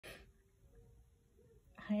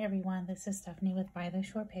Hi everyone, this is Stephanie with By the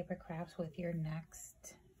Shore Paper Crafts with your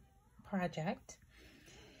next project.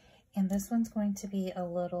 And this one's going to be a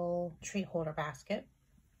little treat holder basket.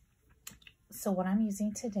 So what I'm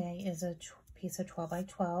using today is a piece of 12 by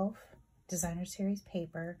 12 Designer Series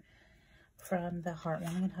paper from the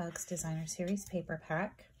Heartwarming and Hugs Designer Series paper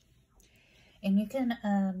pack. And you can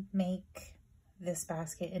make this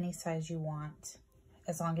basket any size you want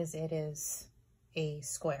as long as it is a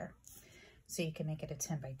square. So you can make it a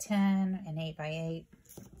 10 by 10, an 8 by 8.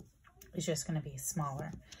 It's just going to be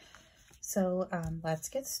smaller. So let's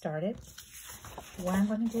get started. What I'm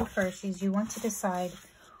going to do first is you want to decide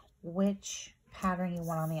which pattern you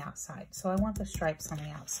want on the outside. So I want the stripes on the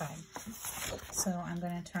outside. So I'm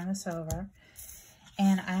going to turn this over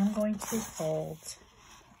and I'm going to fold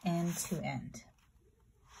end to end.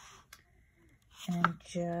 And I'm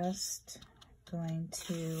just going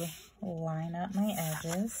to line up my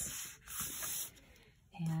edges.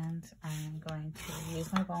 And I'm going to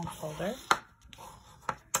use my bone folder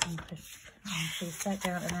and place that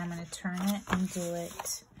down, and then I'm going to turn it and do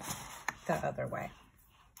it the other way.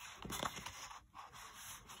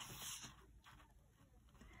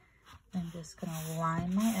 I'm just going to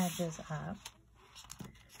line my edges up.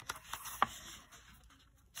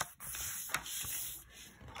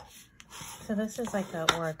 So this is like an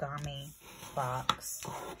origami box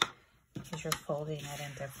because you're folding it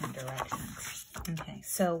in different directions. Okay,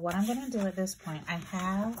 so what I'm going to do at this point, I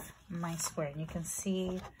have my square, and you can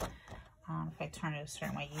see, if I turn it a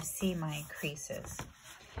certain way, you see my creases.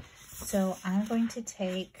 So I'm going to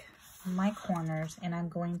take my corners and I'm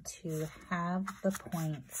going to have the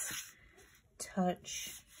points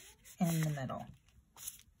touch in the middle.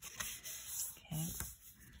 Okay.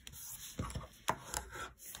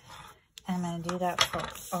 I'm going to do that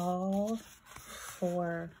for all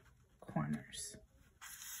 4 corners.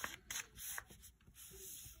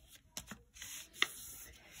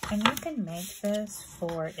 And you can make this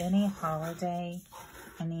for any holiday,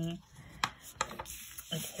 any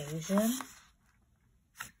occasion.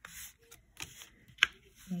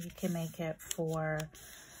 You can make it for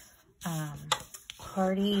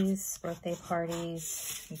parties, birthday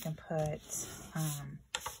parties. You can put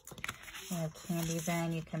candies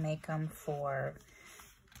in. You can make them for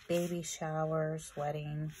baby showers,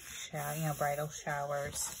 wedding shower, bridal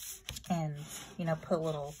showers, and put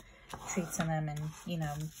little treats in them, and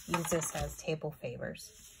use this as table favors.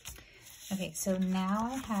 Okay, so now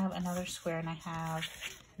I have another square and I have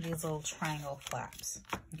these little triangle flaps.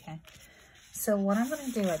 Okay, so what I'm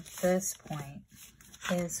going to do at this point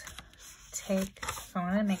is so I'm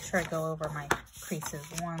going to make sure I go over my creases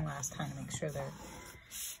one last time to make sure they're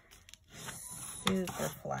super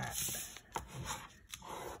flat.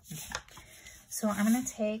 Okay. So I'm going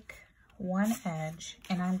to take one edge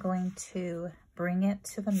and I'm going to bring it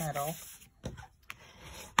to the middle.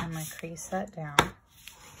 I'm going to crease that down.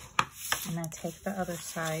 I'm going to take the other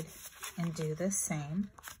side and do the same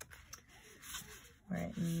where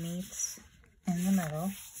it meets in the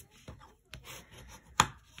middle.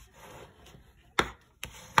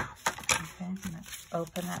 Okay, I'm going to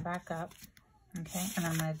open that back up. Okay, and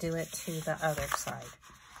I'm going to do it to the other side.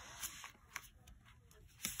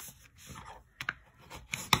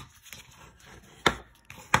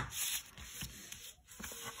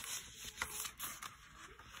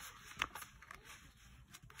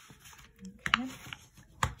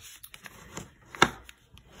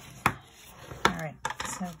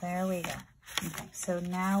 So there we go. Okay, so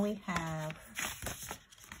now we have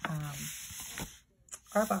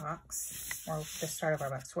our box, or the start of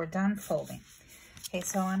our box. We're done folding. Okay,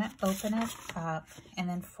 so I'm going to open it up and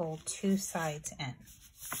then fold 2 sides in.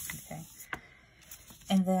 Okay,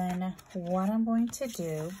 and then what I'm going to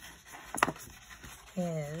do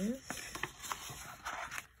is,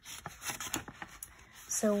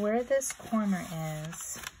 so where this corner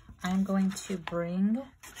is, I'm going to bring,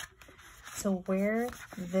 so where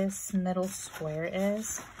this middle square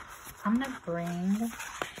is, I'm going to bring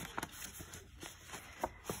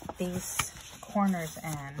these corners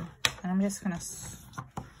in, and I'm just going to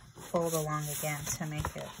fold along again to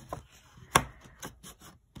make it.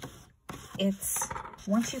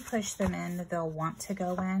 Once you push them in, they'll want to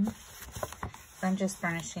go in. So I'm just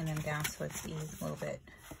burnishing them down so it's a little bit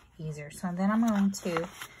easier. So then I'm going to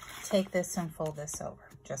take this and fold this over,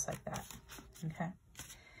 just like that. Okay.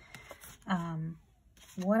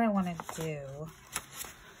 What I want to do,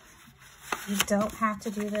 you don't have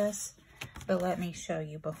to do this, but let me show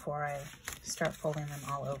you before I start folding them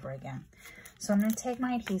all over again. So I'm going to take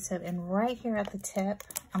my adhesive, and right here at the tip,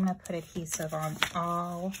 I'm going to put adhesive on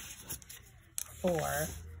all 4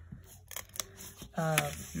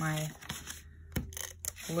 of my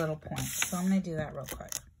little points. So I'm going to do that real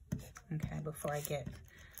quick, okay, before I get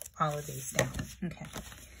all of these down. Okay,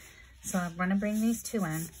 so I'm going to bring these two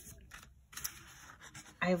in.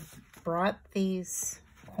 I've brought these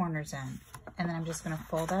corners in, and then I'm just going to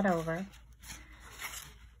fold that over,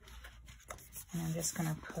 and I'm just going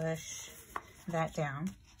to push that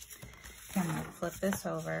down. Okay, I'm going to flip this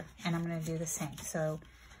over, and I'm going to do the same. So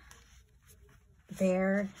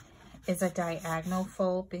there is a diagonal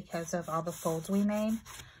fold because of all the folds we made.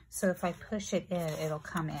 So if I push it in, it'll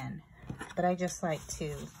come in. But I just like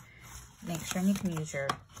to make sure, and you can use your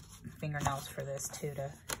fingernails for this too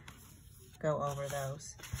to go over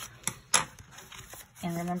those.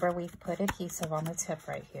 And remember, we've put adhesive on the tip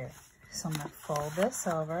right here. So I'm going to fold this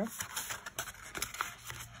over.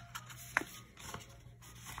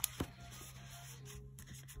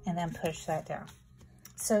 And then push that down.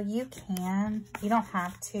 So you don't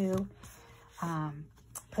have to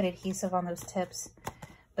put adhesive on those tips,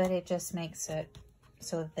 but it just makes it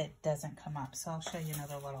so that it doesn't come up. So I'll show you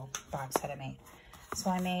another little box that I made. So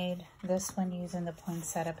I made this one using the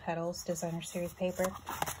Poinsettia Petals Designer Series paper.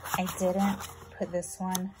 I didn't put this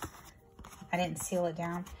one, I didn't seal it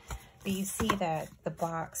down, but you see that the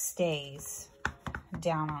box stays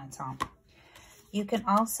down on its own. You can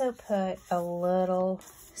also put a little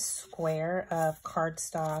square of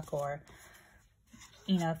cardstock, or,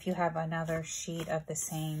 you know, if you have another sheet of the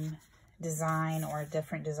same design or a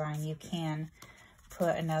different design, you can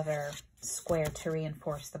put another square to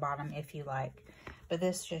reinforce the bottom if you like. But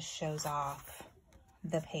this just shows off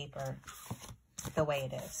the paper the way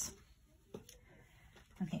it is.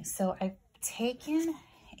 Okay, so I've taken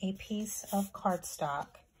a piece of cardstock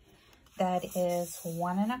that is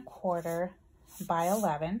 1 1/4 by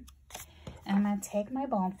 11. And I'm going to take my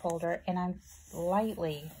bone folder, and I'm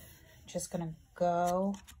lightly just going to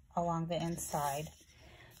go along the inside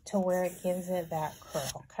to where it gives it that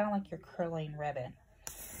curl, kind of like you're curling ribbon.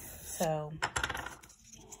 So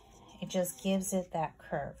it just gives it that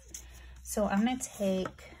curve. So I'm going to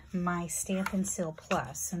take my Stampin' Seal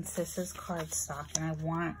Plus, since this is cardstock, and I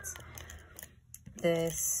want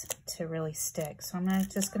this to really stick. So I'm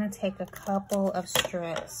just going to take a couple of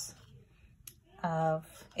strips of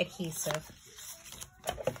adhesive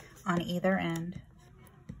on either end.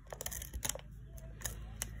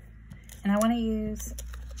 And I want to use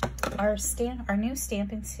our new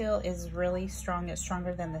Stampin' Seal is really strong. It's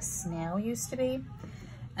stronger than the snail used to be.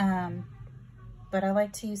 But I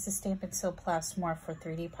like to use the Stampin' Seal Plus more for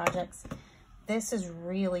 3D projects. This is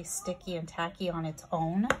really sticky and tacky on its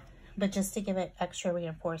own, but just to give it extra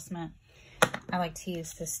reinforcement, I like to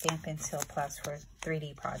use the Stampin' Seal Plus for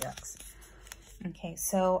 3D projects. Okay,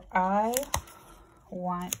 so I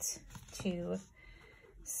want to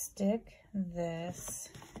stick this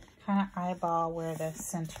kind of eyeball where the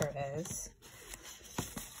center is,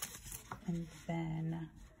 and then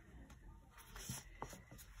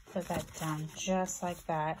put that down just like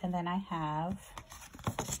that. And then I have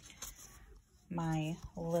my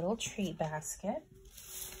little treat basket.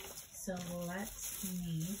 So let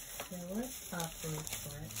me fill it up real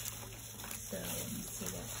quick. So let me see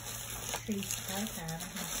what treats I have.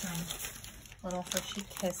 I have some little Hershey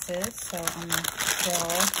Kisses. So I'm going to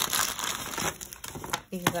fill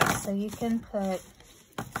these up. So you can put,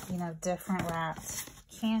 you know, different wrapped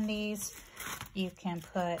candies. You can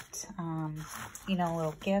put, you know,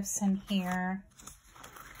 little gifts in here.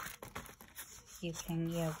 You can,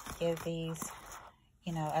 you know, give these,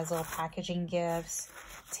 you know, as little packaging gifts.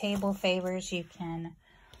 Table favors. You can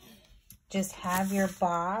just have your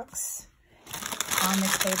box on the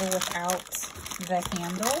table without the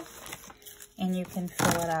handle, and you can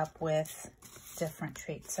fill it up with different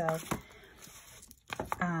treats. So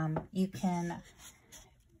you can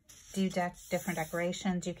do different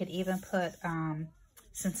decorations. You could even put,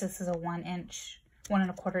 since this is a 1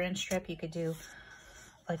 1/4 inch strip, you could do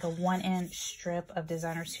like a 1 inch strip of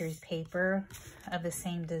Designer Series paper of the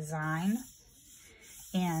same design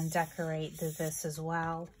and decorate this as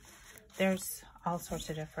well. There's all sorts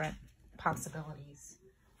of different possibilities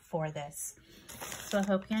for this. So I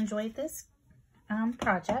hope you enjoyed this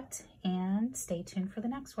project, and stay tuned for the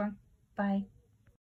next one. Bye.